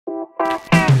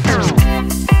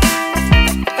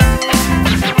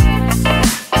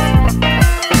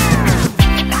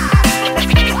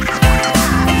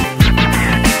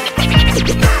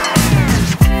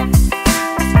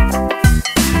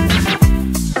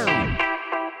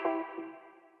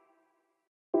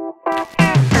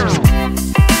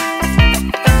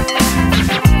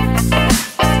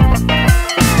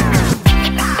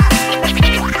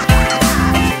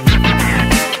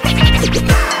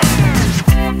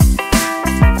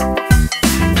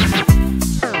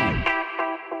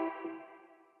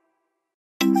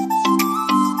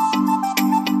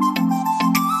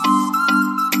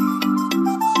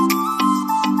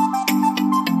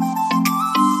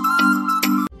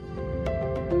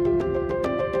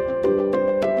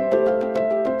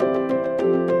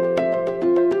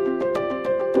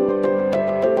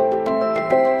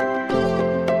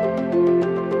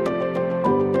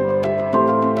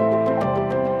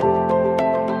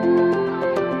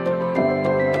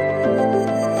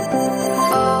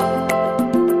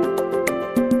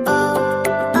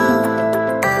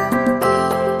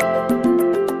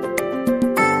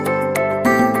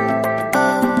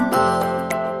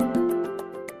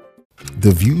The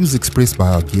views expressed by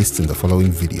our guests in the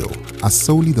following video are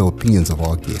solely the opinions of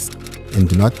our guests and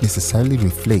do not necessarily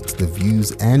reflect the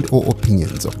views and or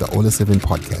opinions of the Ola 7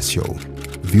 podcast show.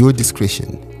 Viewer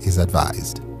discretion is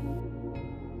advised.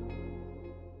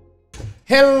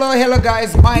 Hello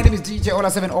guys, my name is DJ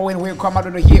Ola 7 Owen. Welcome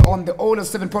out here on the Ola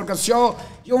 7 podcast show,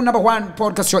 your number one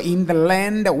podcast show in the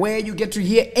land, where you get to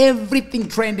hear everything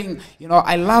trending. You know,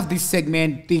 I love this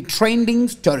segment, the trending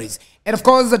stories. And of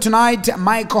course, tonight,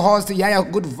 my co-host, Yaya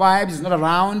Good Vibes, is not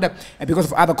around because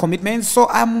of other commitments. So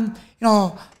I've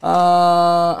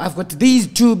got these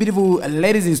two beautiful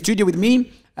ladies in studio with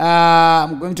me.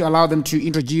 I'm going to allow them to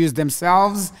introduce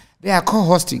themselves. They are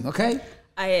co-hosting, okay?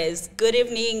 Yes, good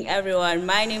evening everyone.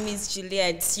 My name is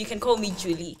Juliet. You can call me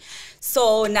Julie.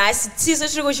 So nice to see you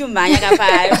trending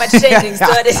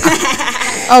stories.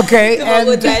 Okay.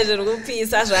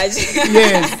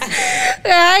 Yes.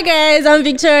 Hi guys, I'm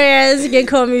Victorious. You can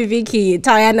call me Vicky.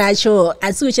 Taya Nacho.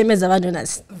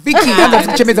 Vicky, that's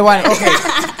the one. Okay.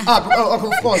 Of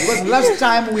course. Because last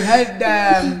time we had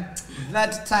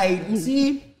that tight.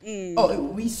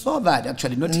 Oh, we saw that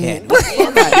actually, not here. We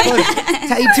saw that.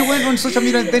 Tahiti went on social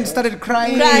media and then started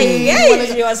crying. Yeah,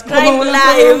 she was crying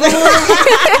live.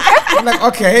 I'm like,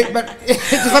 okay, but to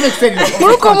some extent,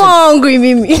 come on,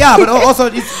 Mimi. Yeah, but also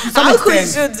to some How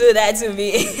extent, could you do that to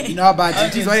me? You know, but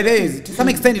it is what it is. To some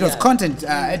extent, it was content.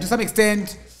 And to some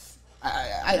extent,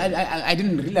 I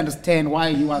didn't really understand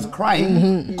why he was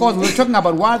crying, because we were talking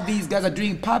about what these guys are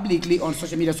doing publicly on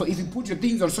social media. So if you put your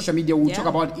things on social media, we'll talk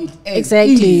about it as As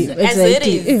it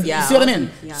is. Yeah. You see what I mean?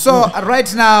 Yeah. So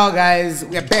right now, guys,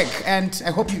 we are back, and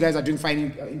I hope you guys are doing fine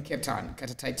in Cape Town,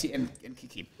 Tahiti and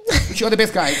Kiki. Wish you all the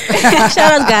best, guys.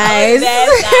 Shout out, guys.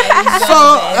 So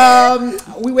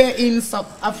we were in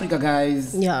South Africa,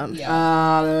 guys. Yeah.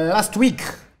 Last week,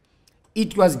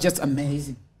 it was just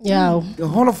amazing. Yeah. The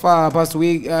whole of last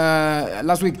week, we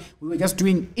were just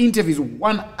doing interviews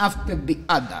one after the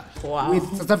other with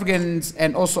South Africans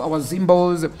and also our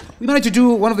Zimbos. We managed to do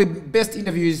one of the best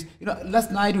interviews. You know, last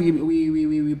night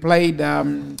we played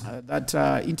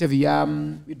that interview.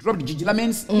 We dropped Gigi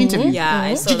Lamen's interview. Yeah,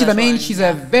 I saw Gigi that Lamen, one. she's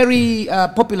a very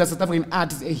popular South African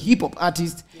artist, a hip hop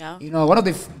artist. Yeah. You know, one of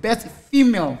the best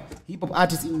female hip hop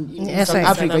artists in South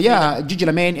Africa. Yeah, Gigi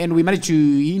Lamen, and we managed to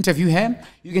interview her.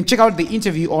 You can check out the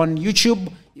interview on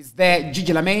YouTube. It's there,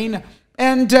 Gigi Lamen.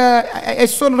 And I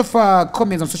saw a lot of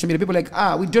comments on social media. People like,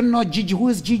 we don't know Gigi. Who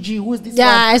is Gigi? Who is this one?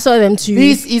 I saw them too.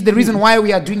 This is the reason why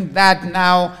we are doing that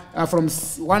now, from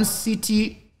one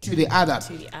city to the other.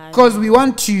 Because we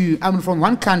want to, from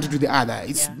one country to the other.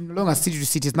 It's no longer city to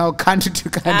city. It's now country to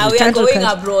country. We are going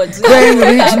abroad. Going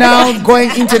regional, going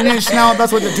international.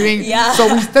 That's what we're doing. Yeah. So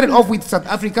we started off with South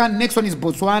Africa. Next one is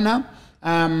Botswana.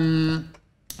 Then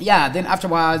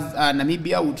afterwards,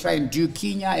 Namibia. We'll try and do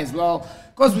Kenya as well.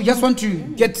 Because we just want to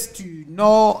get to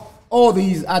know all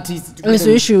these artists. Yes,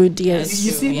 we should, yes.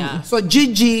 You see? Yeah. So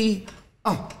Gigi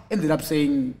ended up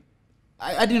saying,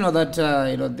 I didn't know that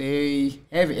they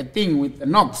have a thing with the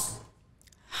Knox.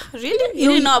 Really? You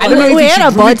didn't know I about don't know that? if We you heard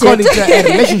should really about call it. it a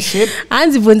relationship.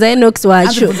 Anzi Bunzai Nox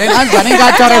Wacho.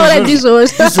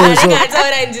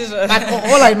 But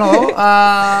all I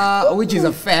know, which is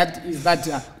a fact, is that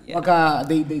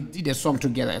they did a song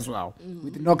together as well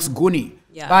with Knox Goonie.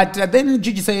 Yeah. But then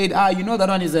Gigi said, you know that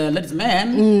one is a ladies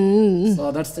man.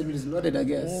 So that statement is loaded, I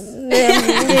guess.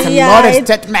 It's a loaded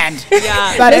statement.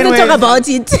 Yeah. But Let's not anyway, talk about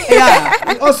it.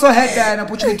 yeah, we also had an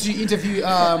opportunity to interview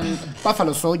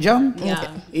Buffalo Soldier.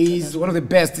 Yeah. He's one of the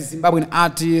best Zimbabwean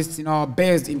artists,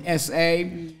 based in SA.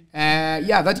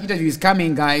 That interview is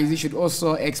coming, guys. You should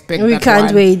also expect We that can't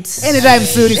one. wait. Anytime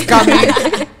soon it's coming.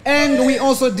 And we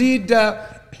also did,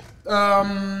 there's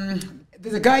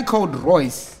a guy called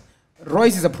Royce.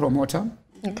 Royce is a promoter.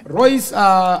 Royce,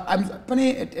 I'm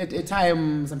funny at a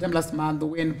time, sometime last month,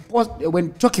 when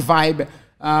Talkie Vibe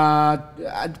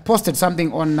posted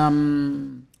something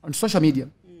on social media.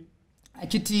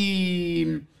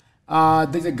 Actually,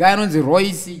 there's a guy on the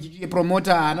Royce, a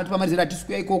promoter, not South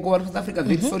Africa.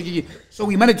 So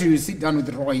we managed to sit down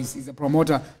with Royce, he's a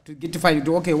promoter, to get to find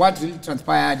okay, what really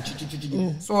transpired.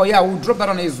 So yeah, we'll drop that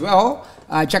on as well.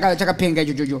 Chaka Penga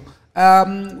Jojo.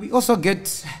 We also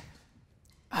get.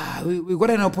 We got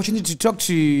an opportunity to talk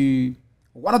to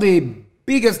one of the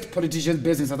biggest politicians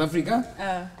based in South Africa.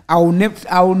 I will not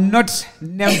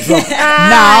name drop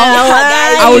now.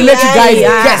 I will let you guys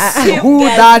guess who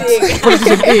that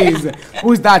politician is.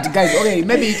 Who is that, guys? Okay,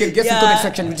 maybe you can guess in the comment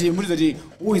section with you.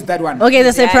 Who is that one? Okay,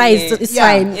 the surprise. It's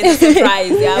fine. It's a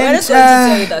surprise. Yeah, we're just going to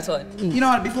tell you that one. You know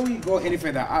what? Before we go any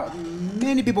further,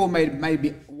 many people might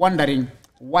be wondering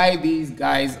why these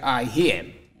guys are here,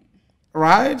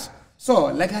 right? So,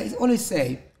 like I always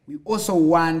say, we also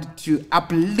want to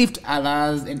uplift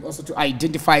others and also to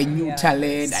identify new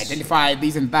talent, identify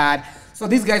this and that. So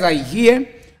these guys are here.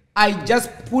 I just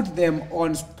put them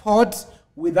on spot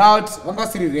without, I'm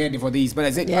not really ready for this, but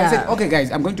I said, okay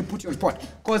guys, I'm going to put you on spot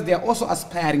because they are also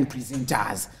aspiring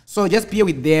presenters. So just be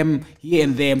with them here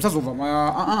and there.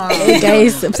 Hey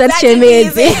guys, exactly,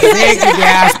 they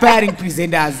are aspiring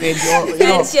presenters and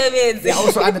they're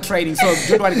also under training. So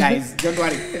don't worry guys, don't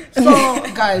worry. So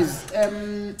guys,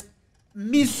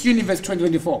 Miss Universe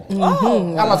 2024.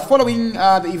 I was following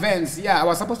the events. Yeah, I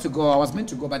was supposed to go. I was meant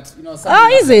to go, but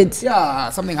something is it? Yeah,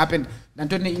 something happened. I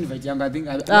think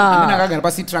I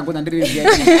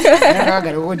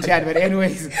but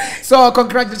anyways, so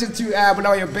congratulations to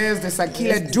Bulawa your best, the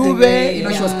Sakila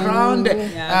Dube. She was crowned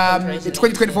the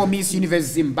 2024 Miss Universe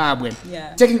Zimbabwe,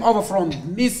 taking over from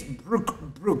Miss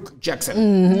Brooke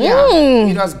Jackson. Yeah,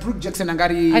 it was Brooke Jackson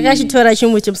Angari.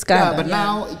 Yeah, but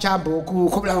now Chabo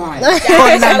Kublawa.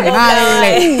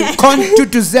 Kontu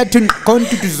to Zetun,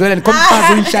 Kontu to Zolan,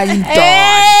 Kompazun Shine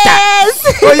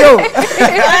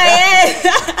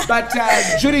But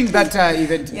during that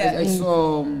event, I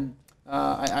saw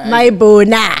my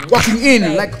bona walking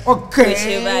in like, okay.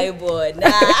 Did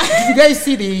you guys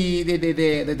see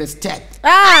the stat?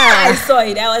 I saw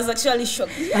it. I was actually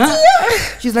shocked.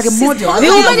 She's like a model. The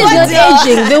woman is not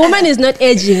aging. The woman is not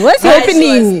aging. What's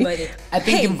happening? I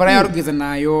think in Vraya is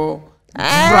nayo.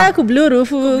 Blue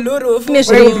roof. I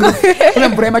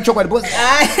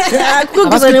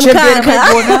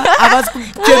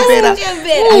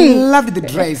loved the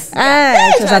dress.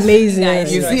 It was amazing.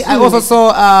 You see, I also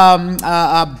saw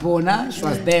Bona. She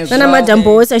was there. I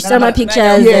saw my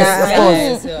pictures. Yes, of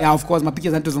course. Yeah, of course. My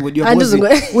pictures aren't who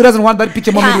doesn't want that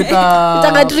picture moment with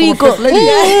first lady?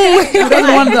 Who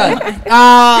doesn't want that?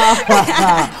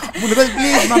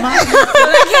 Please, mama.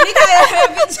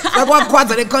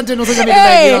 The content on social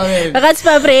media. That's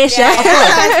for pressure.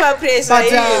 But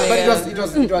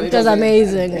it was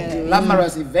amazing.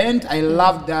 Glamorous event. I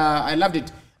loved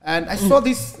it. And I saw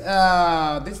this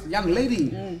young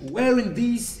lady wearing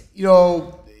these,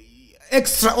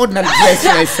 extraordinary dress.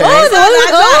 I say.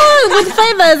 With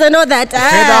feathers and all that.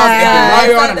 Feathers and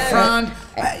the lion in front.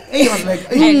 He was like,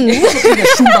 and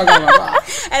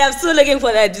I'm still looking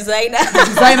for that designer. The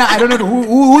designer, I don't know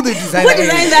who the designer is. Who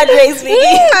designed that dress, Vicky?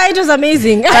 It was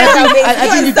amazing.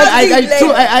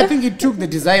 I think it took the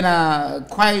designer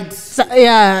quite some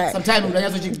time.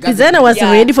 Designer was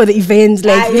ready for the events.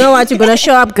 Like, you know what, you're gonna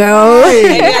show up, girl. But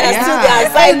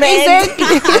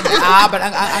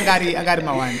I got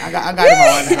my one.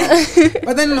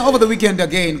 But then over the weekend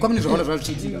again, community all of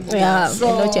cheating. Yeah,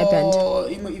 so what happened?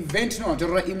 Event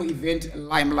event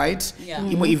limelight,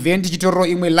 event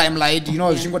limelight,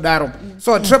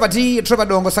 So Trevor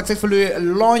Dongo successfully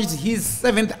launched his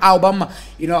 7th album,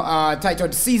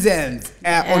 titled Seasons.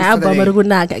 Album relationship.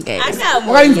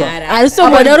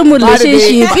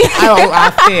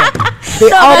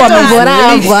 The album is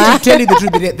lit. To tell you the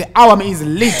truth, the album is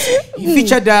lit. He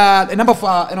featured a number of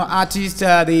artists,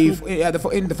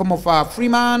 in the form of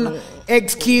Freeman,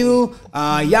 XQ,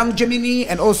 Young Gemini,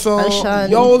 and also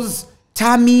yours,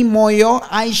 Tammy Moyo,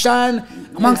 Aishan,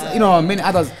 amongst many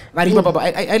others.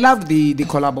 I loved the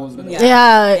collabos.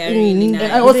 Really nice.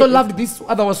 And I also loved this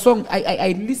other song.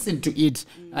 I listened to it.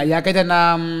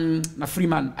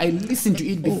 Freeman. I listened to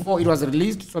it before it was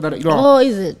released, so that Oh,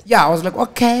 is it? Yeah, I was like,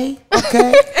 okay,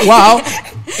 wow.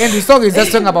 And the song is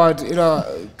just talking about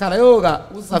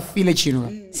Karayoga, what's a village,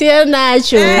 That's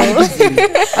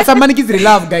a man kids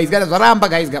love, guys. Guys,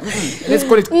 let's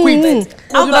call it quit.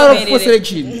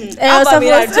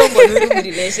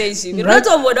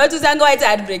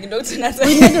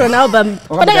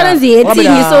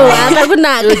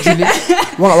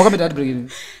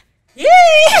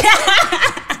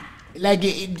 Like,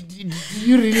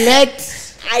 you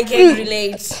relate? I can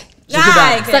relate.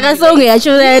 Saka song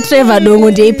yacho Trevor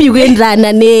Dongo nje ipikwe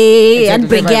ndlana ne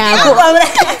handbrake yakho.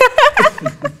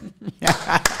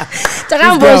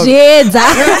 Takambozvedza.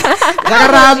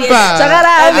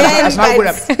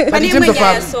 But in terms of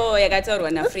so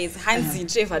yakataurwa na phrase hanzi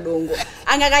Trevor Dongo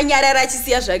anga kanyarara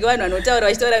chisiya zvake vanhu vanotaura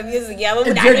vachitaura music yavo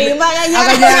munhu anoimba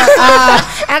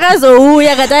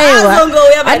akazouya akataiwa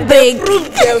handbrake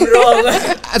proved them wrong.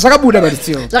 Zvakabuda, but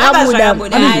still. It's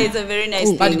a very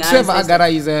nice but thing. Trevor Agara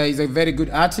is a very good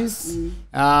artist.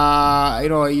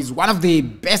 He's one of the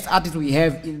best artists we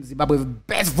have in Zimbabwe,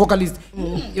 best vocalist.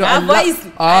 Our voice.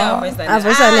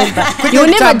 You will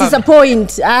never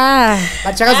disappoint.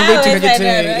 But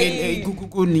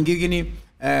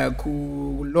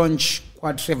launch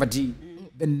Trevor D.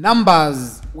 The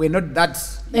numbers were not that.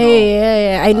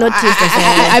 I noticed.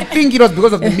 I think it was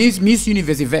because of the Miss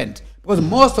Universe event. because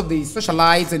most of the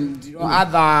socialites and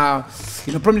other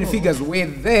prominent figures were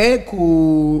there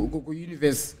ku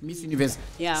universe, Miss Universe.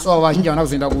 Yeah. So vazhinji havana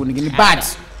kuzoenda kuningi,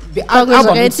 but the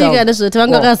album itself.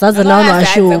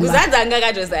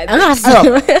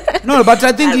 No, but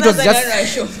I think it was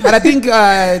just. But I think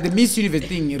the Miss Universe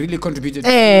thing really contributed.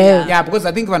 Yeah, because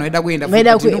I think when it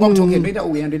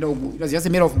was just a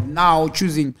matter of now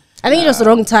choosing. I think it was the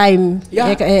wrong time.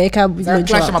 Yeah,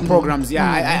 clash of programs.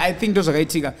 Yeah, I think those are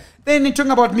right. Then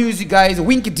talking about music, guys,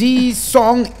 Winky D's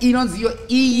song "Inon's Your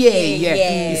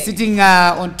He's sitting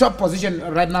on top position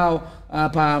right now.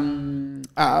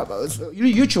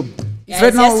 YouTube. It's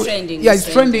right now. Trending. Yeah, it's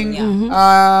trending.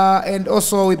 Yeah. And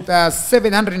also with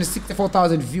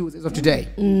 764,000 views as of today.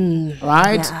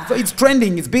 Right. Yeah. So it's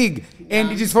trending. It's big,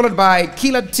 and it is followed by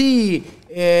Killer T.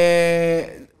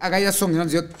 Agaya song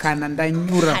Kananda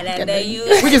Nyura,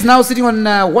 which is now sitting on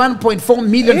 1.4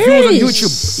 million views on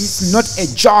YouTube. It's not a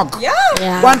joke.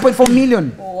 Yeah. 1.4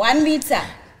 million. 1 meter.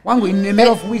 One in a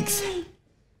matter of weeks.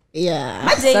 Yeah.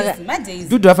 My days.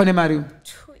 Do have a Mario.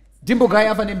 Dimbo guy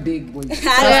have a name big boy. Because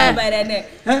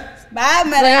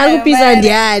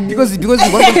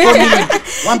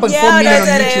 1.4 million.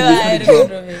 1.4 million on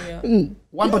YouTube.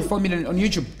 1.4 million on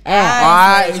YouTube.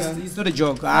 It's not a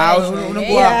joke.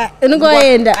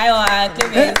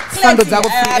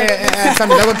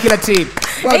 Sando Killer T.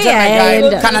 Well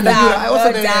done, Canada. I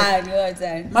also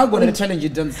done. Challenge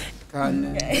it done.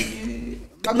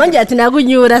 Manje atina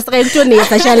kunyura saka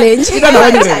kutonesa challenge.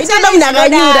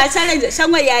 Challenge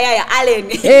shangwa ya Allen.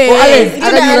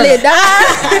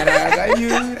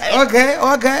 Okay.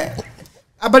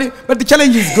 But the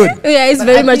challenge is good. Yeah, it's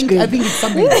very much good. I think it's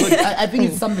something good. I think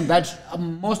it's something that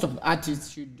most of the artists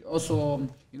should also,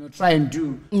 try and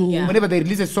do. Whenever they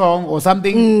release a song or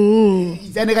something,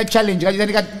 it's a challenge. It's a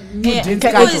new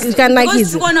dance.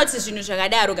 Because we're not zvinu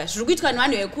zvakadaro ka zviri kuitwa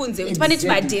nevanhu vekunze kuti pane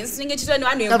madance tinenge tiitwa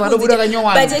nevanhu vekunze,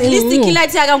 but at least Killer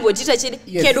T akambotiita chete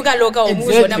kedu kaloka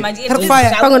omuzona manje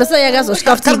pangona sai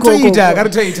yakazosvika futi ikoko.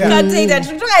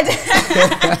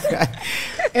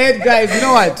 And guys, you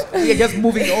know what? We are just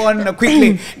moving on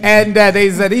quickly. And there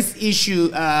is this issue.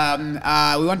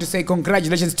 We want to say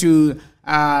congratulations to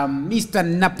Mr.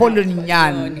 Napoleon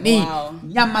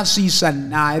Nyamasisa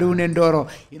Narunendoro,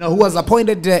 who was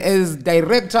appointed as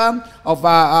director of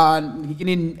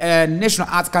National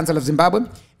Arts Council of Zimbabwe.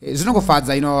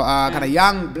 Zinongofadza, kind of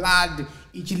young blood.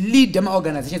 Each lead them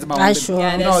organizations about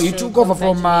he took over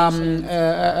from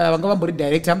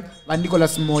director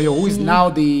Nicholas Moyo, who is now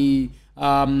the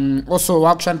also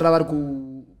Wakshandra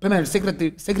ku permanent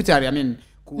secretary.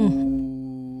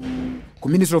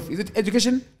 Minister of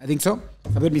Education, I think so.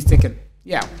 If I'm not mistaken.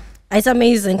 Yeah. It's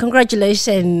amazing.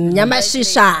 Congratulations,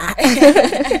 Nyamasisa.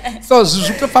 So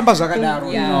zvikufamba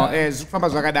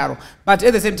zvakadaro, but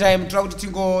at the same time tauti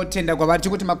tingotenda kwavari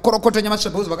kuti makorokota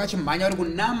nyamasvabhuzi vakachimhanya vari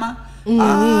kunama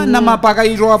nama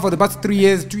pakaitwa for the past 2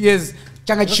 years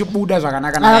changa chichibuda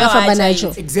zvakanaka.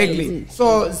 Exactly.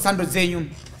 So sando dzenyu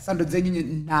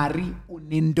nari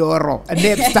unendoro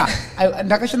Nepster.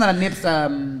 Ndakashanda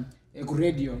Nepster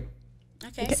radio.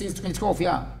 Okay. Since 2012,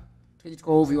 yeah.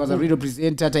 2012, he was a radio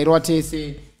presenter,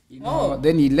 Tairoatese,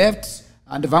 then he left,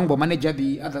 and Vangbo managed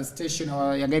the other station,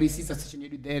 or Yangari sister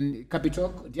station, then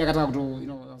Capital,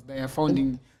 was their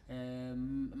founding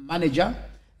manager.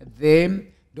 Then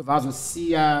Dovazo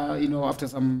Sia, after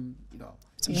some,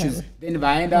 issues. Then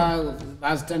Vaenda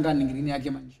was turned on in Green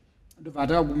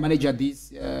Dovata manager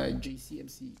this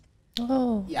JCMC.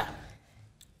 Oh. Yeah.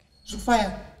 So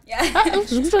fire. Yeah.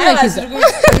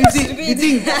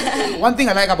 One thing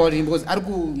I like about him was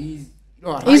Argu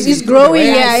he's growing,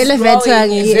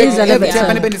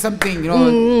 elevating. Something,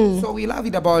 so we love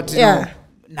it about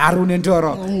Narun and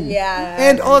Toro. Yeah.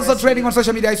 And also trading on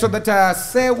social media, I saw that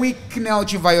Wicknell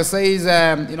Chivayo says,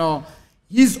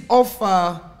 his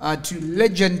offer to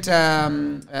legend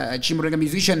Chimurenga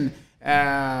musician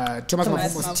Thomas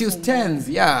Mafumo still stands.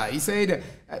 Yeah, he said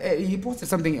he posted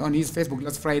something on his Facebook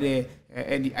last Friday,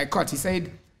 and I caught. He said,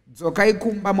 "Zokai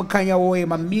kumba mukanya woe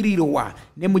mamirirowa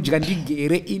nemudya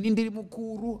ndigere ini ndiri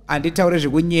mukuru anditaure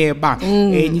zvekunyeba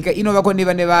nyika inova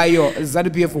nevayo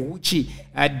ZANU-PF Huchi.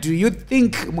 Do you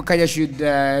think Mukanya should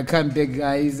come back,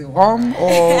 guys, home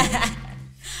or?"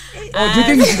 Or do you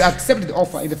think you should accept the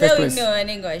offer in the first place? No, I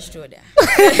didn't go to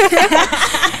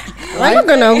I'm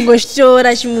going to show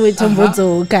that you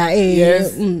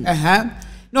Yes.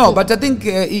 No, but I think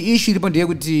issue is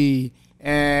kuti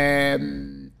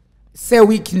say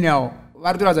Wicknell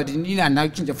varikutora kuti nini ana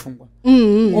kuchinja pfungwa.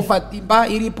 Offer imba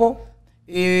iripo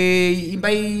imba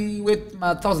with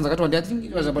thousands akatwanda. I think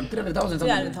it was about 300,000 something.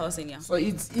 300,000, yeah. So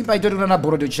it's imba itori na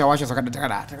board chawasha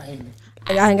sakada.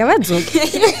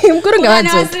 ngavadzoke mukuru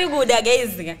ngavadzoke asiri kuda guys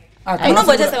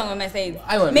inongotesa vamwe masides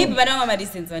maybe vana vamwe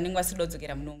mareasons vanenge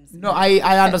vasidodzokera munomuzi. No,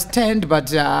 I understand,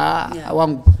 but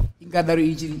wangu ingadaro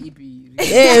ichiri ipi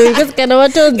because kana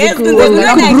watonzi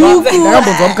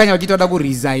ndakambonzwa mukanya vachiti vada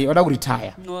kuresign, vada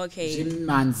kuretire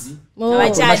zvimanzi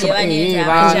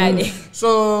vachade.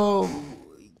 So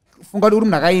funga kuti uri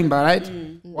munhu akaimba right,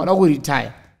 wada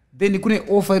kuretire, then kune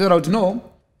offer itaura kuti no,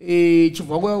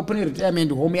 chibva kwako pane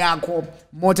retirement home yako,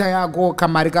 mota yako,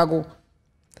 kamari kako,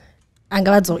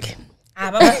 angavadzoke.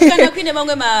 Kana kuine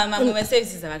vamwe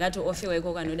maservices avakatoofiwa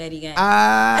ikoko anodarika.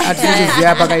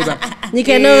 Hatinoziva pakaipa.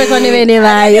 Nyika inovekwa nevene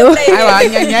vayo.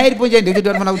 Aiwa, nyaya iripo nje ndeketi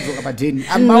vanofana kudzoka padheni.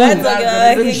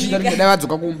 Dai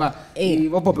vadzoka kumba,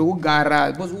 vapo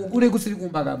pekugara, because kune kusiri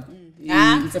kumba kapa.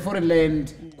 It's a foreign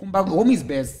land. Kumba, home is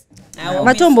best.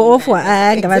 Vatombo ofwa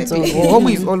ngavadzoke.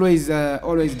 Home is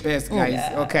always best, guys.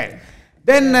 Okay.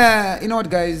 Then you know what,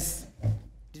 guys?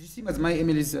 Did you see Madzimai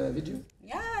Emily's video?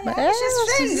 Yeah, she's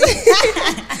friends.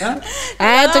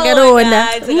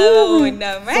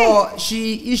 So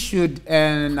she issued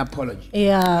an apology.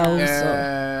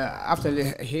 Yeah. After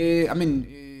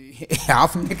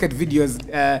half naked videos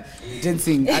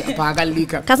dancing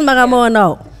pagalika.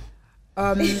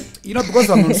 You know, because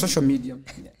I'm on social media,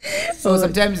 so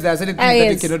sometimes there are certain things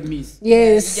that you cannot miss.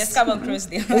 Yes. You just come across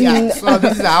them. Yeah. So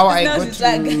this is how I got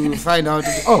to find out.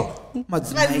 Oh,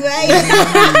 Madzimai.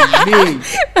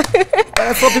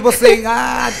 I saw people saying,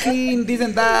 clean, this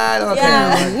and that. Okay.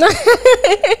 Yeah.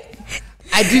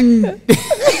 I didn't.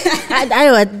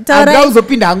 I was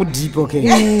opined I'm deep, okay.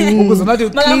 Because not to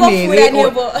clean it.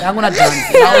 I'm gonna dance.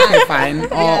 Okay, fine.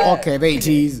 Oh, okay, there it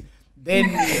is. Then.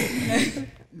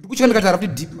 Which one got after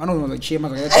deep? I don't know, like shame.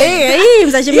 But I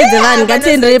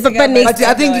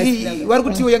think what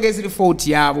could you young guys report?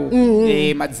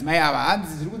 Madzimai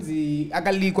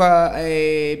akalikwa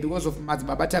because of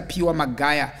Madzibabata Piwa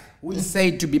Magaya, who is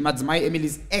said to be Madzimai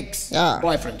Emily's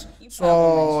ex-boyfriend.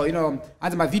 So, you know,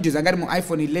 as my videos, I got my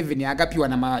iPhone 11, yagapiwa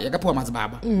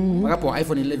Madzibaba. Magapo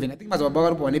iPhone 11. I think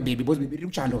Madzibaba was a baby, because baby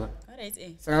Ruchandoga.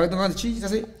 So I don't know,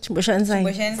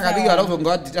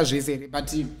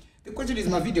 but the question is,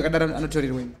 my video, I'm not sure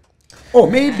when. Oh,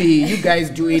 maybe you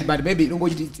guys do it, but maybe don't go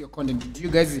to your content. Do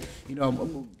you guys, you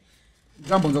know,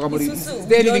 jump on the camera? Is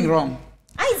there anything wrong?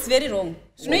 It's very wrong.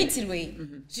 No, you're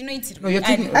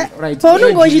thinking right.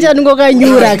 The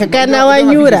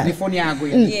phone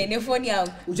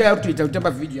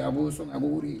video.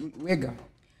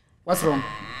 What's wrong?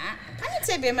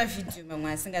 Tebe mavideo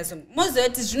mamwe asingasongo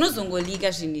mozoti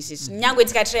zvinozongolika zvinhu izvi nyangwe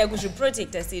tikatry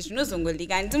kuzviprotecta sei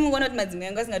zvinozongolika handiti mungona kuti madzimai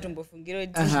anga asingatombofungira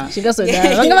kuti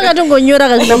zvingasodaro vanga vakatongonyora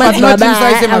kana madzibaba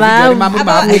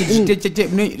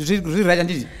zviriracha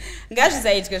nditi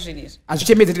ngazvisaitwe zvinhu izvi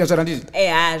hazvichemedze tikasvara nditi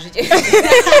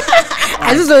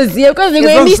hazvizozive because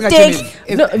imwe mistake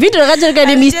video rakatorika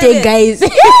nemistake guys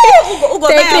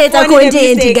create a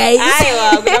content guys.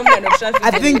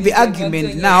 I think the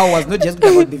argument now was not just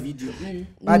about the video,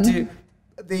 but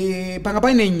the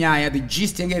pangapane nyaya, the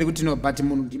gist yenge kuti no, but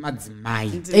munhu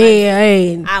ndimadzimai.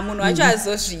 Munhu wacho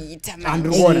azozviita man.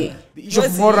 The issue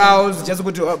of morals, just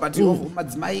kuti but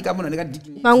madzimai ka munhu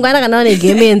anekadiki. Mangwana kana one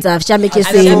games afshameke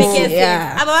sense.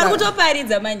 Aba vari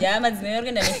kutoparidza manje madzimai vari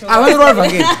kuenda neshoko. Avanotorwa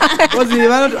vangeni. Because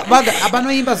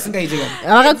abanoimba zvisingaitika.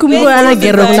 Vakakumbura na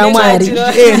gerro kuna Mwari.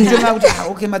 Ndinoona kuti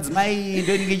okay madzimai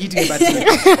ndio ningechiitike but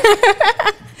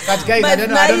but guys, I don't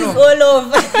know. All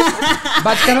over.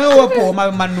 But can we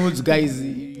open my nudes, guys?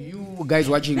 You guys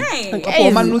watching?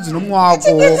 Open my nudes, no more.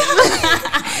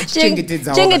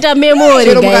 Chengeta memory,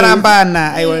 guys.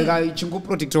 Mukarambana, aiwa chingu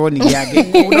protectronic yake.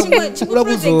 Kuda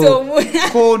kuzo.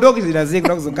 Ko ndokizira zeke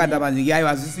kuda kuzokanda manzi.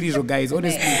 Aiwa zisirizo guys,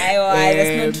 honestly. Aiwa,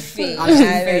 that's not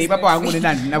fair. Papa wangu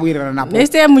nendani nakuirana napo.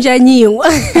 Next time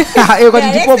muchanyiwa. Kwa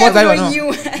ndipo boza aiwa no.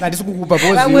 Ndisi kukupa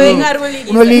bozi.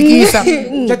 Unolikisa.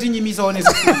 Chatinyimisa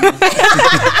honestly.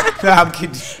 I'm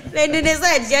kidding.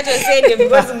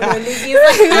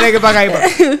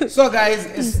 So guys,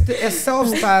 a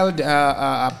self-styled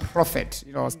prophet,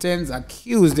 you know, stands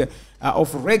accused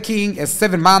of wrecking a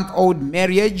 7-month-old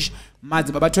marriage.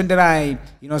 Madzibaba Tonderai,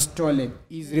 you know, stolen.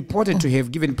 Is reported to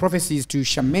have given prophecies to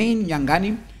Charmaine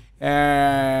Nyangani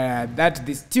that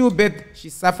the stillbirth she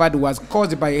suffered was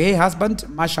caused by her husband,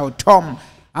 Marshall Tom.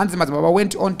 And Madzibaba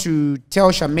went on to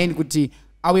tell Charmaine kuti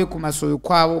awe kumasoyo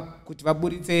kwavo kuti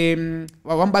vaburitse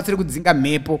vambatsire kudzinga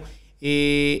mhepo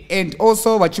and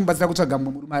also vachimbatsira kutsvaga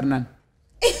murume ari nani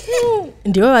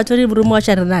ndivo vatori murume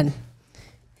wachari nani.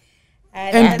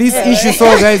 And this issue,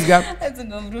 so guys,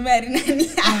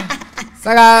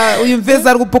 saka uyu mfesi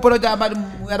ari kupopora kuti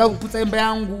ada kuputsa imba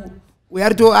yangu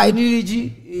uyarito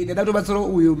aininichi ndada kutobatsira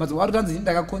uyu mazuva atotanzi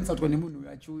ndakakonsultwa nemunhu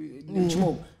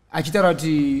chimoko achitaura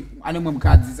kuti ane mumwe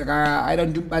mukadzi saka aida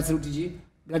kuti ndimubatsire kuti chi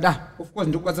dada of course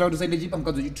ndikubatsira kuti usaende chipa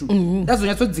mukadzi wechitu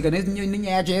ndazonyatsodzika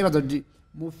nenyaya yacho yairadza kuti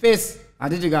mufesi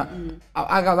handitika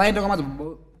vaenda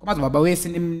kwamadzibaba wese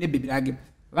nebhebi rake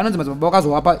vanonzi madzibaba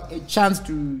vakazovapa a chance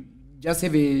to just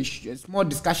have a small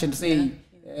discussion to say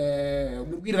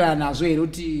mukwirirana nazvo here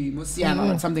kuti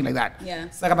mosiyana something like that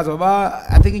saka madzibaba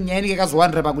I think nyaya inenge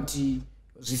yakazowandira pakuti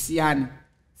zvisiyane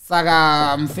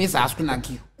saka mufesi haasi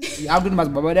kunakira akuti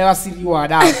madzibaba dai vasiriwa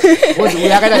adavo because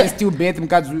uyu akaita still birth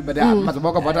mukadzi uyu but madzibaba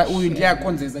akabvata uyu ndiye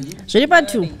akonzesa zviri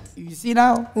pa2 you see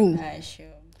now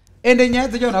ende nyaya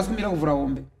dzacho vanhu vasikumira kuvhura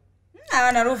hombe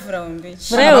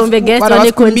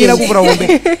kumira kuvhura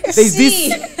hombe there's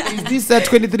this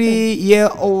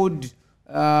 23-year-old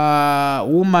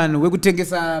woman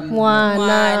wekutengesa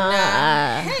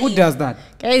mwana. Who does that?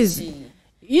 Guys,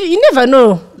 you never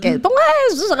know. Guys, pamwe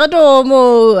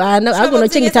zvakatomo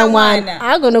agonochengeta mwana,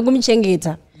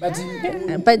 agonokumuchengeta. But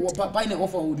by an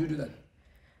offer, would you do that?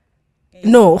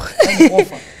 No.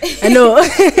 No.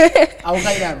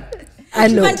 I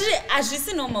know. But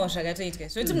hazvisi normal zvakatoitwa.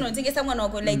 Zvoti munotengesa mwana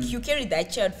wako like you carry that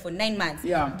child for 9 months.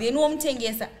 Then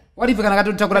womutengesa. What if kana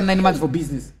katotakura 9 months for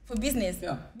business? For business.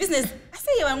 Business. Asi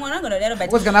mwana wangu ndodaro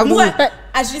but.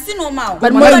 Hazvisi normal.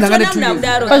 But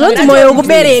pazvoti moyo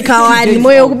wekubereka wani,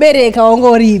 moyo wekubereka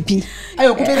wangoripi.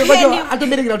 Ayo kubereka kwacho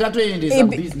atoberekera kuti atoendesa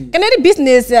business. Kana ri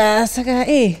business saka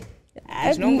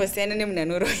Ndinongosiyana nemunhu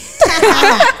anoroya.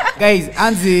 Guys,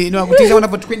 anzi kutengesa mwana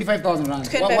for 25,000 rand.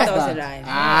 25,000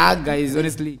 rand. Guys,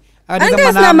 honestly.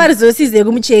 Angasina mari zosize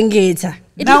yekumuchengeta.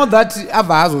 Now that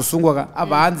abva azosungwa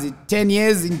abva hanzi 10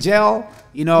 years in jail,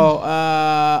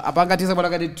 apangatisa mwana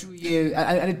kati 2 years,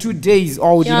 2 days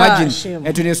old, imagine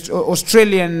to the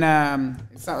Australian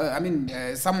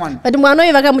someone. But mwana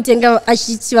uyu vakamutenga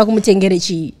achitsiva kumutengere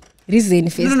chii? Reason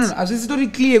first. No. Azvisiri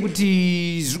clear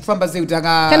kuti zviri kufamba sei kuti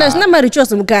kana zvina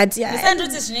marichos mukati.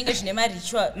 Ndisandoti zvinenge zvine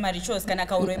marichos kana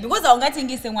kauroi because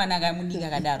aungatengese mwana akamuninga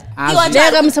kadaro.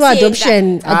 Ndakamusa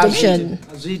adoption.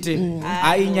 Azvite.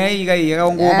 Nyaya iyi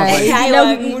yakaongoma. Aiwa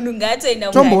munhu ngatoenda.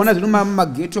 Tomboona zviri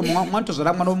mumageto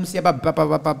mwatozvara mwana omusiya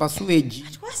pa sewage.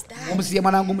 Omusiya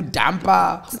mwana wangu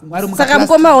mudhampa. Saka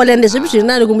mukoma Holland zvipi zviri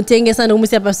nani kumutengesa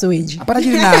nekumusiya pa sewage. Hapana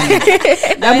chiri nani.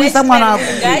 Ndamuisa mwana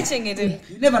ngachengete.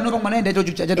 Never know mwana enda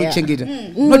achatochengeta.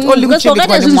 Not only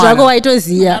kuchengeta zvinhu zvako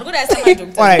waitoziya.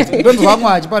 Alright, ndonzwa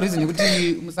mwa achipa reason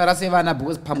yekuti musarase vana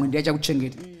because pamwe ndiye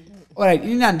achakuchengeta. Alright,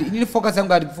 inini focus yangu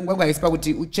ngatifunga ngaisipa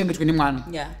kuti uchengetwe nemwana.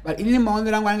 But inini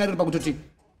maonero yangu anga ripa kuti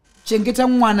chengeta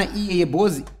mwana iye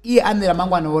because iye ane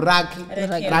ramangwana rake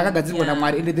rakagadzirwa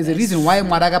naMwari and there's a reason why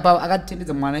Mwari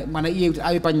akatendedza mwana iye kuti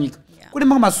ave panyika. Kune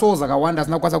mamwe masouls akawanda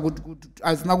asina kwasa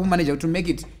asina kumanage to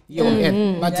make it here on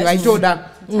earth but vaitoda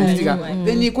anditika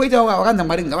then koita wakanza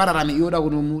Mwari ngavararame yoda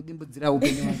kunomudimbudzira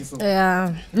upenyu hwake so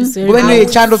kuve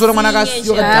chando soro mwana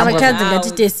akasiyoka vakadzi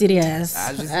ngatite serious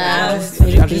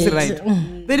hazvisi right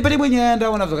then pane imwe nyaya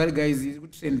ndaona zvakare guys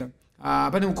kutrenda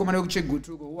pane mukomana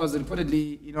wekuchegutu who was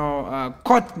reportedly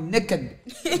caught naked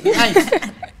night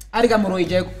ari kamuroyi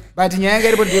chaiko but nyaya yanga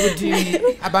iripo ndeyekuti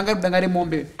apa anga ridanga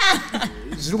remombe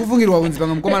zviri kufungirwa kunzi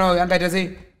pamwe mukomana wayo angaita sei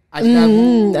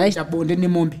achita bonde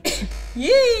nemombe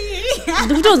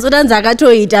ndiri kutonzodanza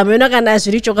akatoita meona kana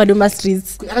zviri chokwadi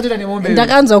mumastreets akatoita nemombe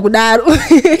ndakanzwa kudaro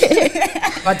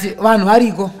but vanhu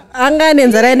variko anga ane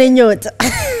nzara nenyota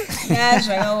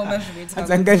zvakaoma zvinoitika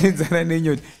dzanganenzana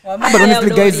nenyota but honestly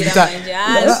guys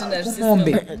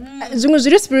mombe zvimwe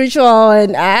zviri spiritual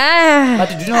but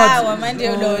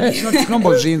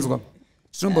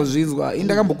tinombozvinzwa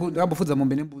ndakambofudza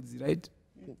mombe nembudzi right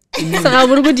saka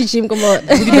muri kuti chimkomo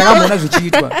kuti ndakamboona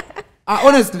zvichiitwa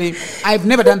honestly I've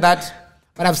never done that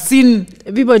but I've seen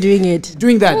people doing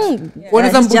that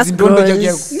onesa mbudzi ndondo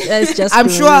chako I'm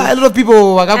sure a lot of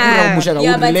people vakakurira kumusha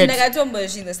would relate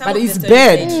but it's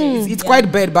bad it's quite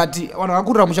bad but vanhu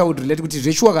vakakurira kumusha would relate kuti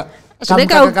zveshuwa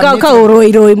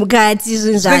kauroiroi mukati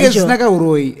zvinhu zvacho zvinenge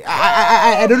kauroyi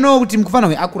I don't know kuti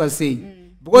mukufanira akura sei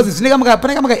because zvinenge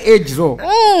pane kamaka age ro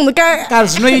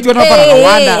zvinoitwa navanhu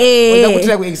vakawanda oda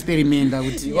kutira kuexperimenta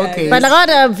kuti okay but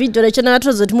ndakaona video rechona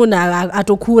vatozoti munhu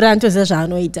atokura anotoziva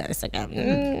zvaanoita saka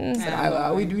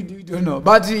we don't know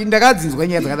but ndakadzinzwa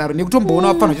nyaya dzakadaro nekutomboona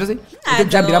wafanira chose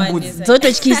kutojambira mbudzi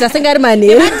dzototyisa senge ari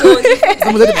manheru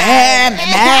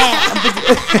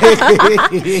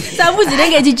sambudzi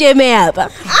inenge ichicheme apa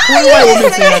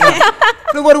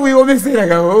nongori kuiomesera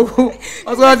kao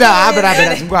wasoti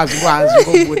haberabera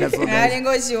zvingwazvingwazvingobuda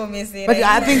but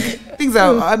I think things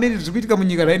are zvikuitika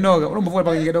munyika right now unombofunga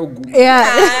pakanyika kuguma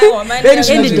then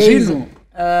zvinhu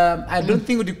I don't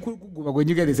think kuti kuguma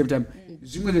kwenyika at the same time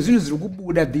zvimwe zvezvinhu zviri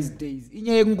kubuda these days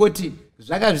inyaya yekungoti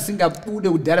zvanga zvisingabude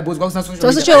kudhara because kwakusina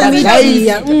social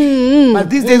media but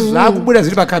these days zvakubuda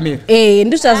zviri pakamera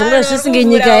ndizvazonga zvisinge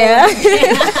nyika ya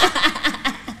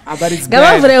but it's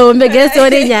ngavavhure hombe guest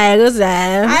one nyaya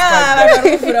kuzaya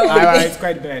it's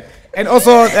quite bad. And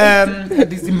also,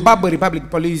 the Zimbabwe Republic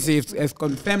Police has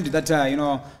confirmed that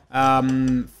 5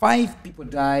 people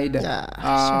died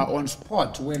on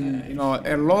spot when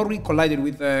a lorry collided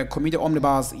with a commuter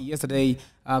omnibus yesterday.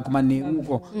 It's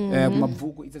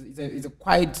a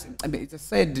quite, it's a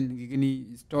sad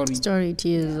story. Story it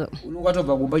is.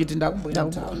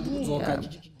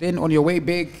 Then on your way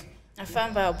back.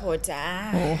 Afamba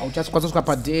pota. Uchasukwa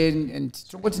padeni and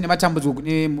tongoti nematambudziko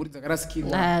kune mhuri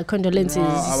dzakarasikirwa. Condolences.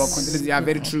 Our condolences are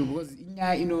very true because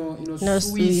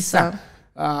Suisa.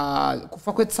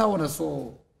 Kufa kwetsaona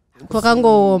so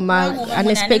kwakangoma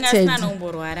unexpected.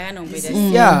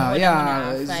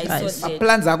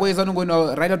 Plans ako esa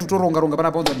nongoina right tutoronga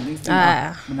pana paunza next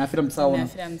time. Munafira mutsaona.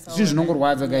 Zvinhu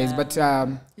zvinongorwadza guys but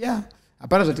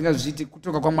apana zvatinga zviti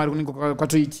kutoka kwaMwari kunenge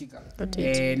kwatoitika.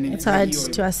 It's hard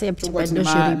to accept but no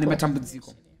sure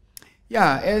nematambudziko.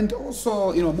 And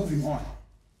also moving on.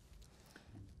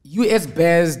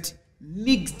 US-based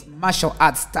mixed martial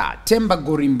arts star Themba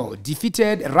Gorimbo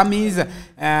defeated Ramiz,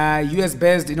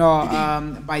 US-based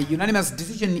by unanimous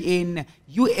decision in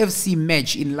UFC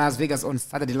match in Las Vegas on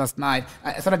Saturday night.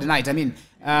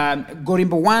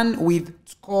 Gorimbo won with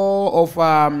score of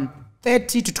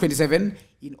 30-27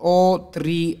 in all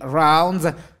 3 rounds.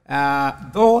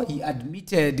 Though he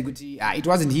admitted it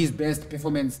wasn't his best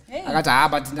performance, but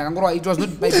it was not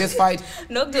my best fight.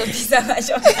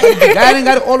 The guy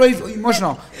got always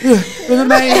emotional. But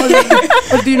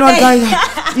do you know, guys?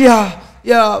 Yeah.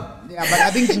 But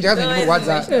I think I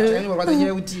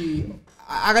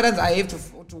have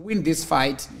to win this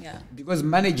fight because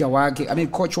manager wake,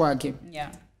 coach wake,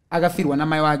 akafirwa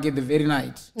namai wake the very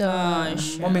night,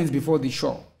 moments before the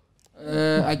show.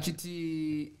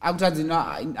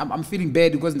 I'm feeling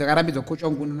bad because ndakarambidza coach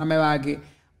wangu namai wake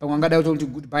pamwe angada kuti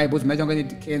goodbye because match wangu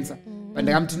need cancer but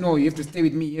I have to know you have to stay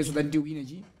with me here so that you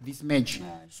win this match.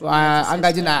 So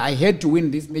I had to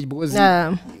win this match because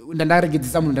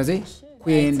ndandaregedzisa munhu ndase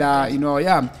kuenda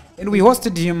and we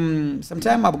hosted him some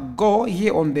time ago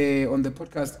here on the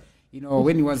podcast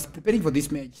when he was preparing for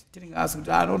this match telling us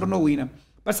I don't know winner.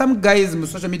 But some guys on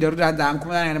social media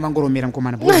ankumana nemangoromera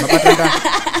mkomana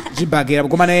zvibhagera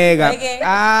mkomana ega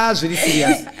zviri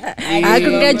serious.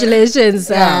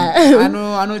 Congratulations.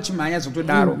 Anochimhanya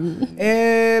zvokutodaro.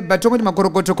 But tongoti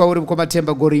makorokoto kwauri mukoma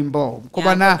Themba Gorimbo.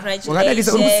 Mkomana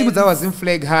wakadadisa uri kusimudza Wazim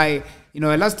flag high.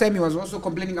 Last time he was also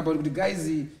complaining about the guys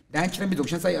danchirambidza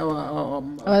kushandisa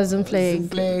Wazim flag.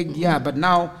 But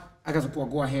now akazopuwa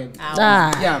go ahead.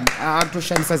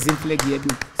 Akutoshandisa Zim flag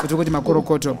yedu. So tongoti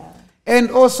makorokoto.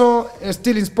 And also,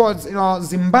 still in sports,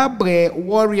 Zimbabwe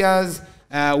Warriors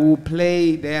will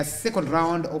play their second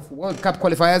round of World Cup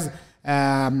qualifiers,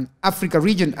 Africa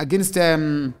region against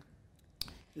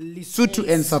Lesotho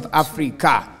and South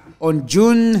Africa on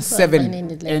June 7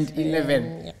 and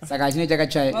 11.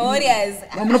 Warriors.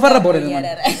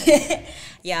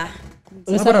 Yeah.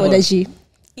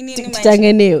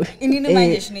 Titangenewe.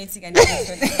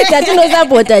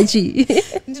 Tatinosapota chi.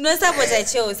 Ndinosapota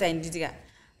Chelsea nditika.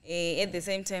 At the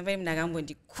same time paimuna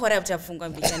kambondikora pfungwa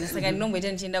mbichana saka ndinomboita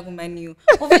ndichienda kuManu.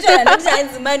 Kufitana ndoti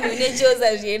hanzi Manu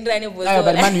neChelsea zvienderana nebhosora.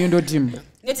 But Manu ndo team.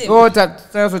 So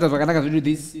tasota zvakanaka zvidu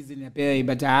this season yapera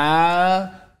but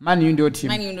Manu ndo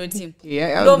team.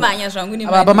 Ndo manya zvangu ni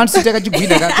Manu. Apa Man City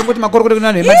akachigwida kangoti makorokoro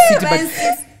kuna neMan City but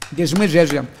ngezvimwe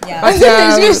zviya.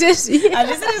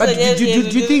 But do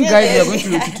you think guys are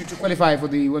going to qualify for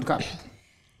the World Cup?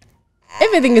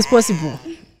 Everything is possible.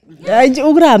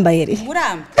 Ukuramba here.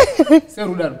 Uramba.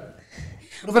 Serudaro.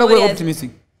 Ufara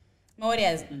optimistic.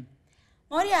 Warriors,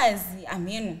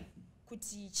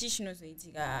 kuti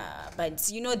chinozoitika but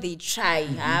they try.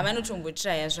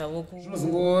 Vanotombotry zvavo ku.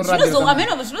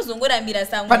 Zvinozongorambira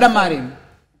samwe. Pada mari.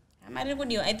 Mari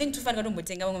kudiwa. I think tofanira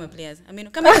kutombotenga vamwe players.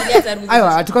 Kama players ari kuzi.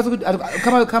 Aiwa, atikazi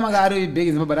kama ari big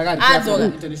in Zimbabwe akari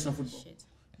international football.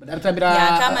 But atambira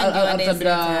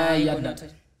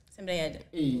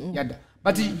yada.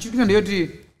 But chikino ndeyoti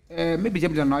maybe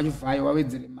chapter nacho vayo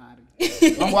wawedzere mari.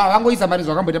 Wangoisa mari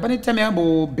zvakamboita pane time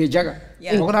yambo bejaka.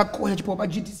 Wakona koya chipopa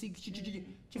GT6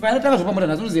 chivaya tanga zvopamota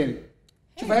nazozere.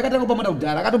 Chivaya katanga kupamota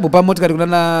kudhara akatombopa motikari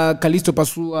kuna Callisto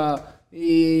Pasua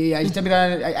achitambira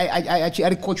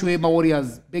ari coach we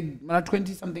Warriors big mana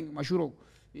 20 something mashuro.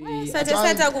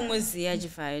 Sata kumuziya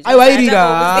chifayo.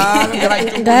 Aiwairira.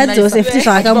 Ngadzo safety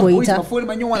zvakamboita. Mafoni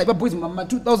manyowani boys mama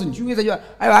 2000 US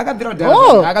aiwa akabvira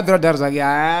kudhara. Akabvira kudhara zvake.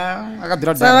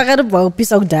 Akabvira kudhara. Saka vakatobva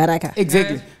kupisa kudhara ka.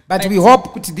 Exactly. But we hope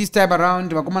kuti this time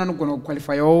around vakomana nogona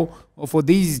qualify for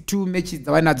these 2 matches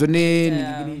dzavanadzo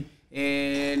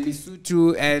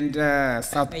Lesotho and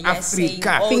South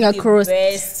Africa. Finger crossed.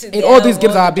 And all these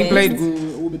games are being played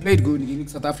will be played good in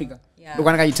South Africa. So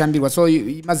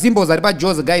Mazimbos are about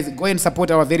Joes, guys, go and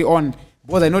support our very own.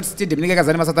 Both I not stadium niggas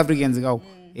and South Africans go.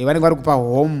 Vanenge kupa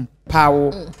home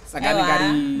power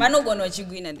sakani vanogona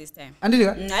chigwina this time.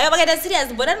 Andika? Hayo vakaita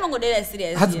serious, bora rinongodera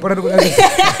serious. Hats bora rinongodera.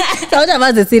 Tauta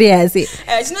vaze serious.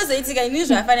 Chinozoitika inini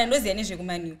zvafana ndoziya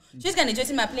nezvekumaniu. Choitika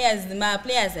ndechoti ma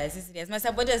players asi serious. Ma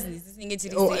supporters ndisinge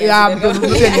tiri serious.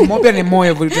 Yeah, mopya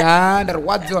nemoyo kuti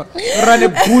ndarwadzwa rane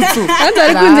bhutsu.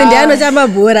 Anzari kunze ndiano chamba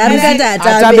bhora arikati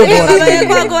atambe. Vaya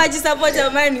kwako vachisupporta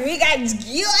maniu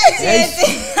ikadyiwa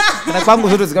chete. Kana kwangu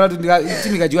zotozikana kuti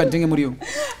timu ikadyiwa ndenge muriyo.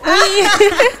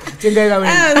 Tengai kawe.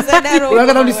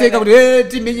 Unakana uniseka kuti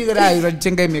timu yenyika dai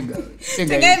tengai mega.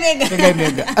 Tengai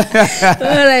mega.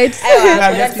 All right.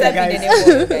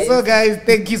 So guys,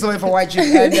 thank you so much for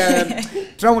watching. And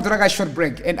try to take a short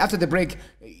break. And after the break,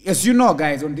 as you know,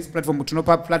 guys, on this platform,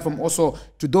 platform also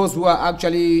to those who are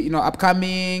actually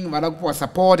upcoming, for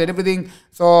support and everything.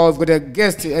 So we've got a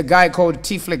guest, a guy called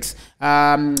Flexx.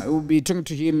 We'll be talking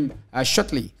to him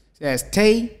shortly.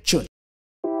 Stay tuned.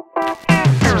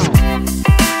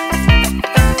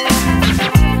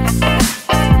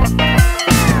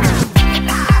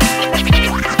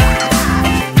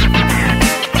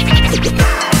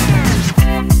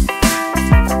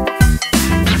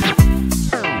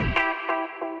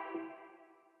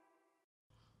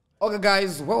 Okay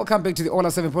guys, welcome back to the All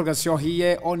 7 podcast show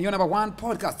here on your number 1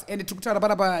 podcast. And tukutara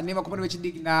baraba neva komana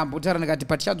wechidiki na mbotara nakati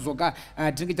pachadzoka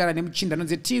tinengitara nemuchinda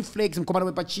nonze Flexx mukomana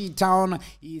wepachi town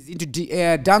is into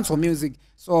dancehall music.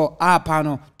 So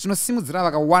pano tinosimudzira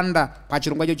vakawanda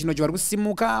pachirongwa icho chino vari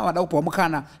kusimuka vada kupiwa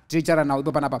mukana tirichara nawo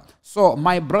ipo panapa. So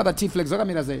my brother Flexx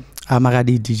wakamira sei?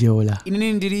 Makadi DJ Ola.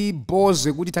 Inini ndiri boss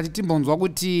kuti tati timbonzwa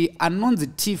kuti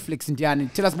anonzi Flexx ndiani.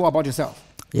 Tell us more about yourself.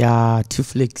 Yeah,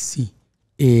 Flexx.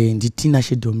 Nditina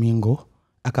Domingo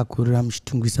akakurira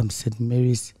muchitungwisa St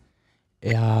Mary's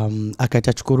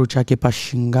akaita chikoro chake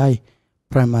paShingai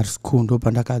primary school ndo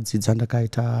pandakadzidza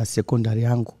ndakaita secondary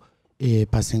yangu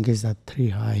pasengeza 3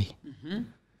 high.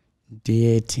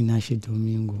 Ndiye Tina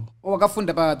Domingo.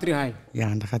 Wakafunda pa 3 high?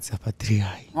 Yeah, ndakadzidza pa 3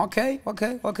 high.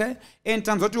 Okay. And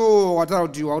tanzoti watara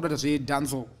kuti wakuita zve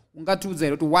dancehall. Ungatiudza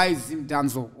here kuti why zim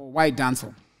dancehall or why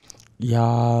dancehall?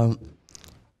 Yeah,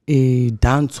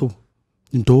 dancehall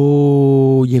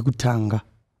ndo yekutanga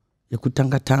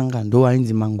ndo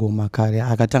ainzi mangoma kare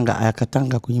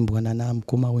akatanga kuimbwa nana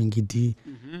mukoma wengidi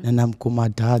nana mukoma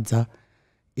dhadza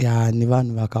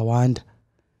nevanhu vakawanda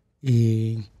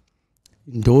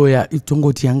ndo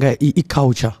itongoti yanga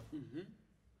culture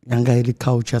yanga iri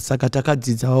culture saka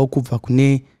takadzidzawo kubva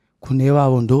kune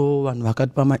vavo ndo vanhu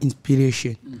vakatipa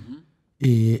ma-inspiration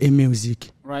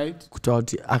music. Right.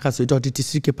 Kuti akazoita kuti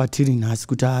tisvike patiri nhasi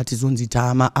kuti tizonzi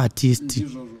taama-artist.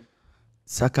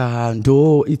 Saka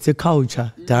ndo it's a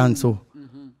culture dance.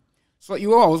 So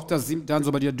you are also Zim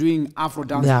dance, but you're doing Afro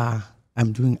dance. Yeah,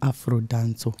 I'm doing Afro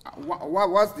dance.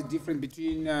 What's the difference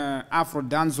between Afro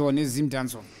dance and Zim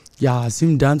dance? Yeah,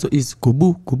 Zim dance is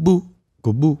kubu kubu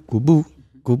kubu kubu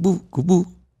kubu kubu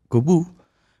kubu.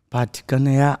 But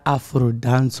kana ya Afro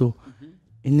dance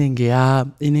inenge ya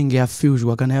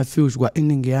fused kana ya fused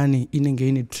inenge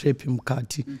ine trap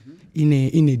mukati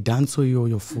ine dance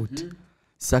yoyo futhi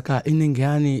saka inenge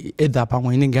yani either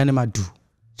pamwe inenge yani madu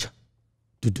cha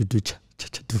du cha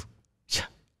du cha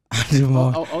I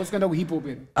was going to hip hop.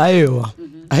 Aiwa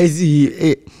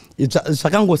aizi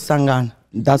zvakangosangana.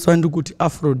 That's why ndikuti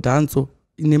Afro dance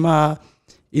inenge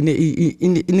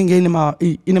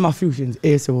ine ma fusions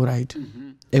all right.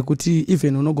 Ekuti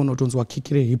even unogona kutonzwa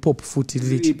kikire hip hop futi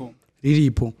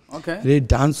riripo. Okay. Re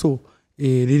dance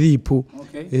riripo.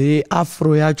 Okay. Re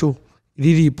Afro yacho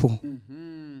riripo.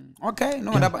 Okay,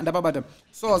 no ndababata.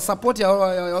 So support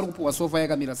ya kupuwa sofa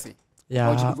yakamira sei?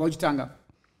 Yeah. Wachitanga.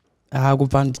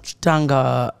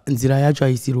 Kupanditanga nzira yacho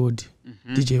haisi road.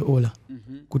 DJ Ola.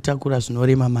 Kutakura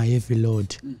zvinorema ma heavy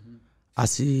load.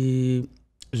 Asi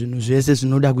zvinhu zvese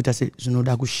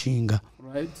zvinoda kushinga.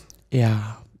 Right.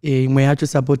 Yeah. Imwe yacho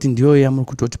support ndiyo yamuri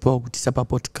kutotipawo kuti sapa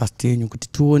podcast yenyu kuti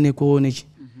tuone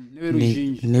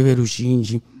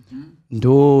neveruzhinji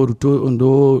ndo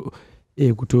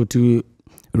kutoti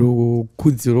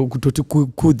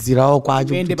kudzirawo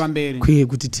kwacho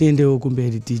kuti tiendewo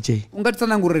kumberi DJ.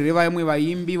 Ungatitsanangurire vamwe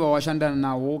vaimbi vawashanda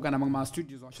nawo kana mamwe ma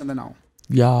studios washanda nawo?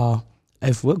 Yeah,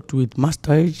 I've worked with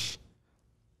Master H,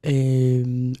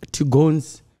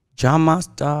 Tigons, Jam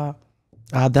Master.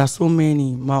 There are so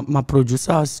many. My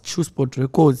producers, True Sport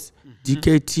Records,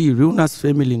 DKT, Runas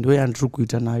Family, ndo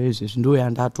yandrukuita nayo izvezvi, ndo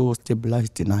yandato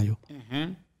stabilized nayo.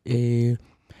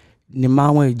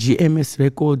 Nemamwe GMS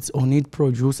Records, On It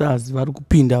Producers, vari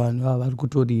kupinda vanhu ava vari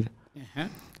kutorira.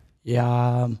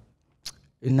 Yeah,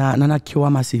 nana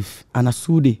Kiwa Massive, ana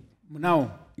Sude.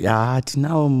 Now. Yeah,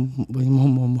 tinawo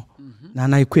momo.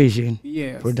 Nana Equation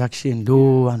production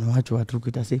do vanhu vacho vari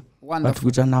kuita sei. Vari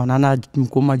kuita nawo nana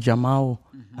mukoma Jamao,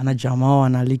 ana Jamao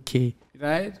ana Like.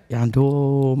 Right? Yeah,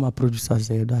 ndo ma-producers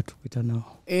edu vari kuita nawo.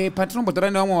 Patinombotora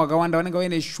nevamwe vakawanda vanenge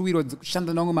vaine shuwiro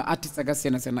dzekushanda navamwe maartists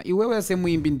akasiyana-siyana. Iwewe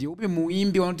semuimbi ndiye upi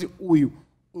muimbi vanoti uyu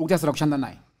uri kutasira kushanda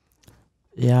naye?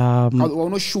 Yeah.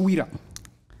 Waunoshuwira?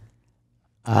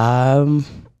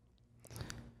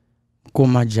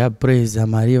 Koma Japreza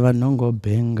Mariva Nongo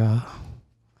Benga.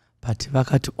 But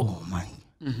vakati man.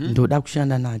 Ndoda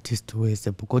kushanda na artist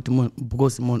wese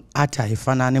because mun art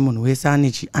haifanani munhu wese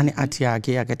ane art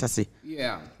yake yakaita sei.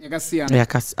 Yeah, yakasiyana.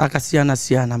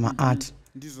 Akasiyana ma-art.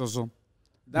 Ndizozo.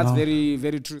 That's very,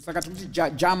 very true. Saka tuti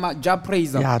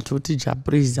Japreza. Yeah, tuti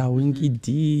Japreza, Wingy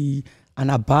D,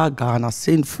 ana Baga, ana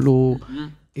Saint Flow.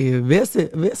 Vese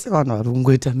vanhu vari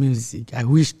kungoita music. I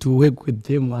wish to work with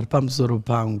them vari pamusoro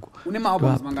pangu. Une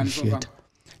ma-albums mangani so far?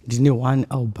 Ndine one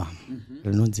album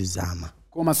rinonzi Zama.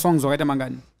 Koma songs wakaita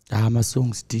mangani?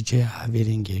 Ma-songs DJ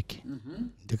haverengeki.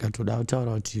 Ndikatoda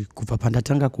kutaura kuti kubva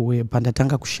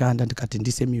pandatanga kushanda ndikati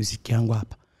ndise music yangu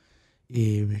apa.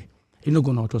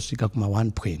 Inogona kutosvika kuma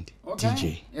 1 point DJ.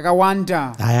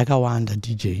 Yakawanda. Yakawanda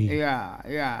DJ.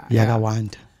 Yeah.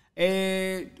 Yakawanda.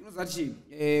 Unozati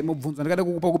mubvunzo ndikada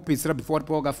kukupa kupedzisira before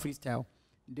tipoka freestyle.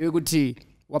 Ndewekuti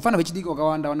wafana vechidiki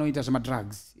wakawanda vanoita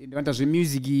zvema-drugs. Vanoita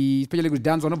zvemusic, especially kuti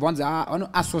dance vanobva vano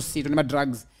associate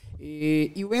nema-drugs.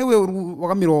 Iwewe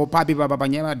wakamirawo papi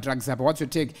panyaya yema-drugs apa, what's your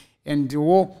take? And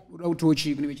uda kutiwo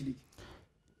chii kune vechidiki?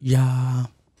 Yeah.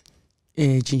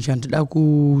 Chinhu chandida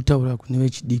kutaura kune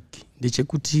vechidiki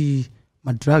ndechekuti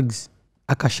ma-drugs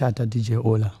akashata DJ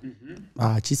Ola.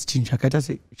 Chisi chinhu chakaita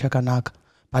chakanaka.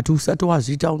 But usati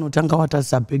wazviita unotanga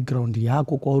watarisa background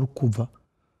yako kwauri kubva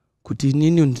kuti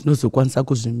inini ndinozokwanisa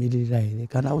kuzvimirira here.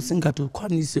 Kana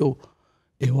usingatokwanisiwo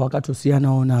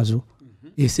wakatosiyanawo nazvo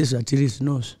sezvatiri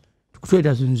zvinozvi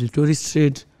kutoita zvinhu zvitori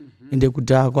straight. Ende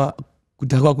kudhakwa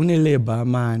kune labor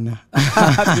mana.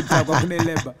 Kudhakwa kune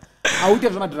labor. Auita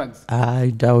zvema-drugs?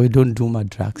 We don't do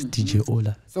ma-drugs, DJ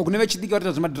Ola. So kune vechidiki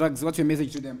vatoita zvema-drugs, what's your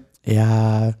message to them?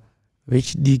 Yeah,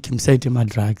 vechidiki musaite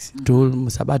ma-drugs.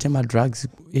 Musabate ma-drugs,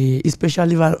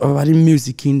 especially vari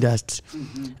music industry.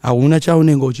 Hauna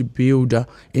chaunenge uchibuilda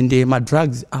ende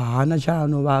ma-drugs haana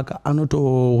chaanovaka,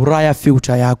 anotouraya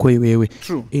future yako iwewe.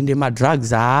 True. Ende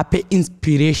ma-drugs haape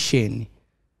inspiration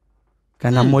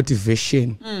kana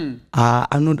motivation.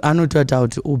 Anotoita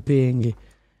kuti upenge.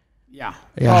 Yeah.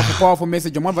 Powerful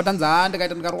message. Mwana vatanza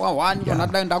ndikaita ndikarowa one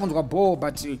ndakadai ndakunzwa bo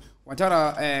but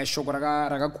wataura shoko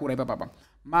rakakura ipapa.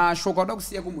 Mashoko anoda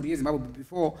kusiya kumhuri yeZimbabwe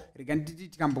before rekanditi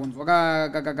tikambonzwa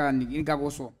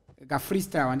kakoso ka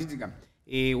freestyle handitika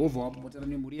wobva wapotera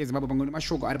nemhuri yeZimbabwe pamwe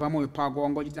nemashoko ari pamwoyo pako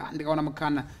wanga uchiti ndikaona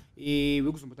mukana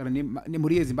wekuzombotara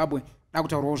nemhuri yeZimbabwe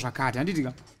dakutaurawo zvakati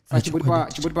handitika. Saka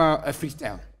chimboti pa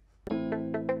freestyle.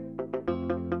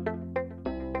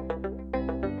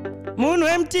 Munhu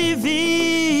MTV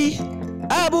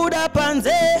abuda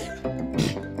panze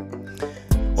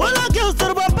uloke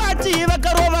ustorwa pati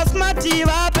vakarova smati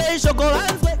vape shoko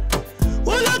vanzwe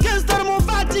uloke ustor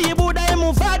mufati buda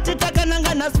mufati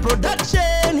takanangana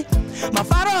production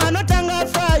mafaro anotanga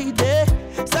Friday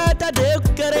Saturday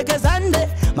kukereke Sunday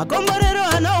makomborero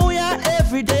anouya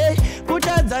everyday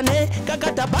kutadzane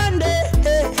kakata bande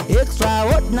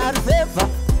extraordinary favor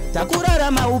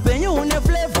takurarama upenyu une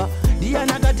flavor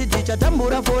Diana kati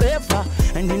tichatambura forever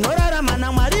ndinorarama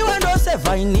naMwari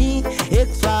wandoseva ini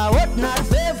extraordinary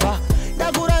favor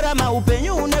takurarama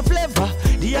upenyu une flavor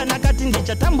Diana kati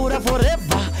ndichatambura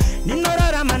forever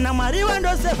ndinorarama naMwari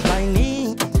wandoseva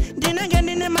ini ndinenge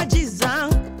ndine machiza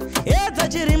edza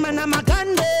chirima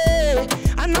namakande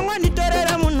anongwa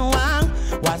nditorera munhu wangu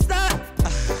wasa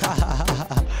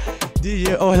DJ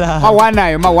Ola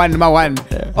ma1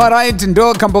 alright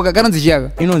ndo kamboka kanonzi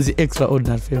chiyaka inonzi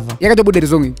extraordinary favor yakatobuda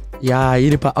song yeah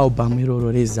iri pa album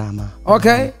iroro reZama.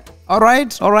 Okay,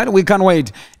 alright we can't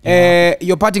wait.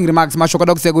 Your parting remarks mashoko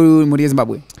da kusiya kumhuri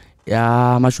yeZimbabwe.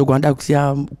 Yeah, mashoko anda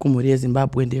kusiya kumhuri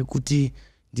yeZimbabwe ndekuti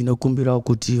ndinokumbira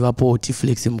kuti vapoti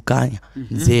Flexx mukanya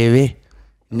nzeve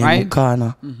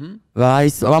nemukana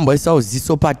vamboisa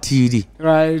uziso patiri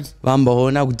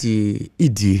vamboona kuti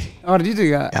idi.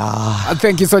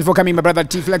 Thank you so much for coming, my brother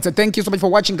T Flexx. Thank you so much for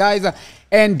watching, guys,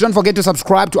 and don't forget to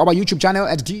subscribe to our YouTube channel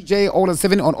at DJ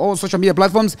All7 on all social media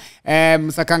platforms.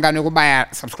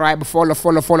 Subscribe, follow.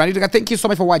 Thank you so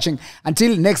much for watching.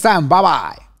 Until next time, bye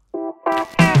bye.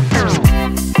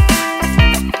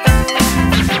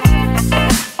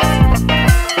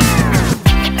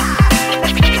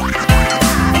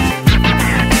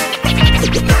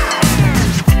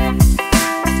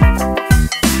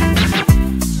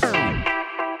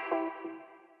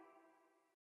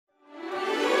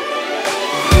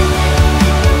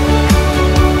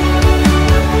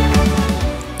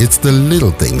 It's the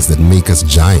little things that make us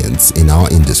giants in our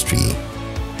industry.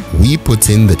 We put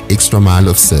in that extra mile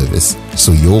of service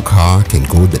so your car can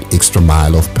go that extra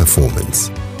mile of performance.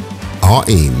 Our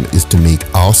aim is to make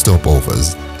our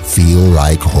stopovers feel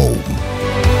like home.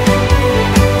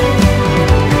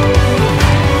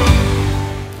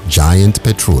 Giant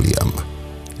Petroleum.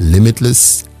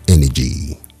 Limitless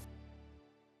energy.